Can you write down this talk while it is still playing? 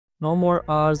No more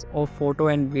hours of photo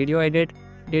and video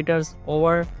editors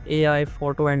over AI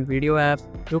photo and video app.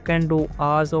 You can do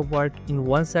hours of work in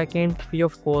 1 second free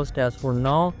of cost as for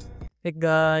now. Hey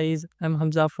guys, I'm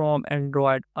Hamza from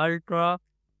Android Ultra.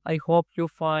 I hope you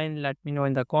fine. Let me know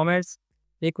in the comments.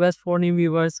 Request for new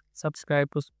viewers, subscribe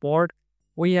to support.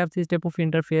 We have this type of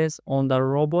interface on the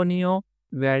Roboneo,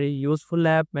 very useful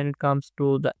app when it comes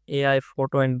to the AI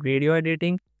photo and video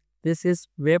editing. This is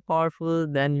way powerful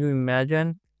than you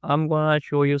imagine. I'm gonna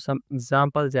show you some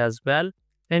examples as well.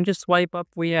 And just swipe up,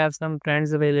 we have some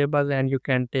trends available and you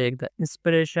can take the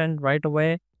inspiration right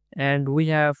away. And we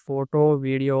have photo,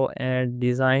 video and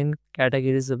design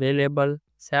categories available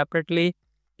separately.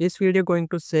 This video going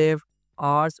to save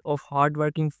hours of hard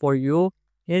working for you.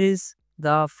 Here is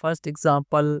the first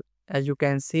example. As you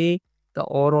can see, the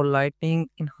overall lighting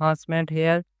enhancement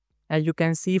here. As you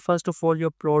can see, first of all, you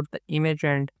upload the image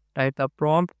and type the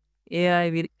prompt. AI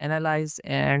will analyze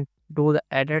and do the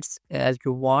edits as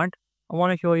you want. I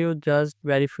want to show you just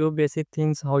very few basic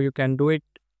things how you can do it.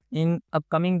 In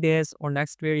upcoming days or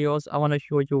next videos, I want to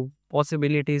show you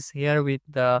possibilities here with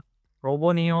the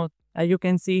Roboneo. As you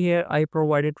can see here, I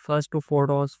provided first two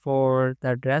photos for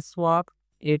the dress swap.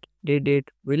 It did it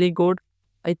really good.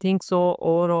 I think so.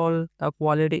 Overall, the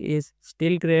quality is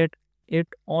still great. It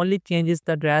only changes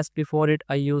the dress. Before it,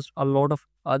 I used a lot of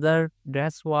other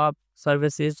dress swap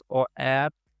services or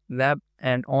app, web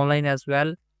and online as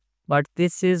well. But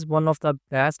this is one of the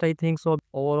best, I think so.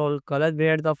 Overall, color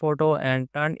grade the photo and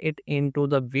turn it into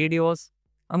the videos.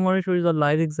 I'm going to show you the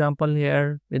live example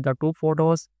here with the two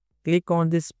photos. Click on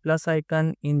this plus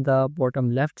icon in the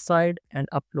bottom left side and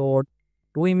upload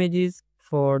two images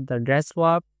for the dress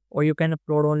swap, or you can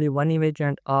upload only one image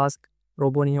and ask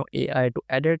Roboneo AI to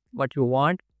edit what you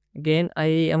want. Again, I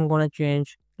am going to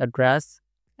change the dress.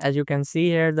 As you can see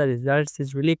here, the results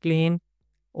is really clean.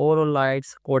 Overall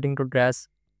lights according to dress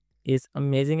is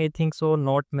amazing, I think so,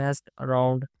 not messed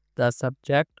around the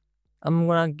subject. I'm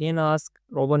gonna again ask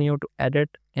Roboneo to edit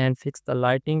and fix the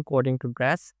lighting according to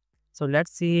dress. So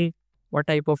let's see what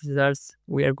type of results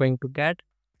we are going to get.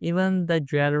 Even the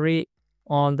jewelry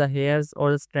on the hairs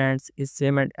or the strands is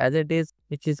same and as it is,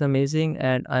 which is amazing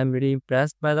and I'm really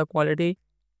impressed by the quality.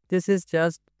 This is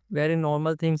just very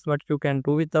normal things what you can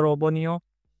do with the Roboneo.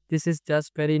 This is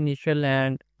just very initial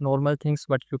and normal things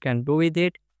what you can do with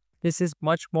it. This is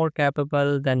much more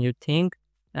capable than you think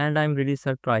and I'm really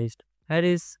surprised. Here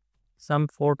is some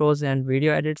photos and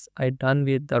video edits I done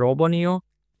with the Roboneo.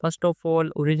 First of all,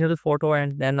 original photo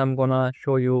and then I'm gonna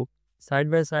show you side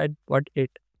by side what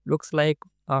it looks like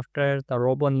after the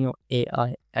Roboneo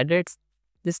AI edits.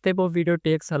 This type of video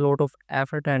takes a lot of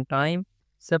effort and time.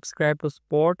 Subscribe to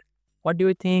support. What do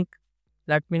you think?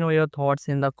 Let me know your thoughts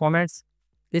in the comments.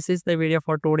 This is the video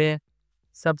for today.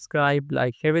 Subscribe,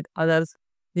 like, share with others.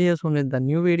 See you soon with the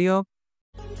new video.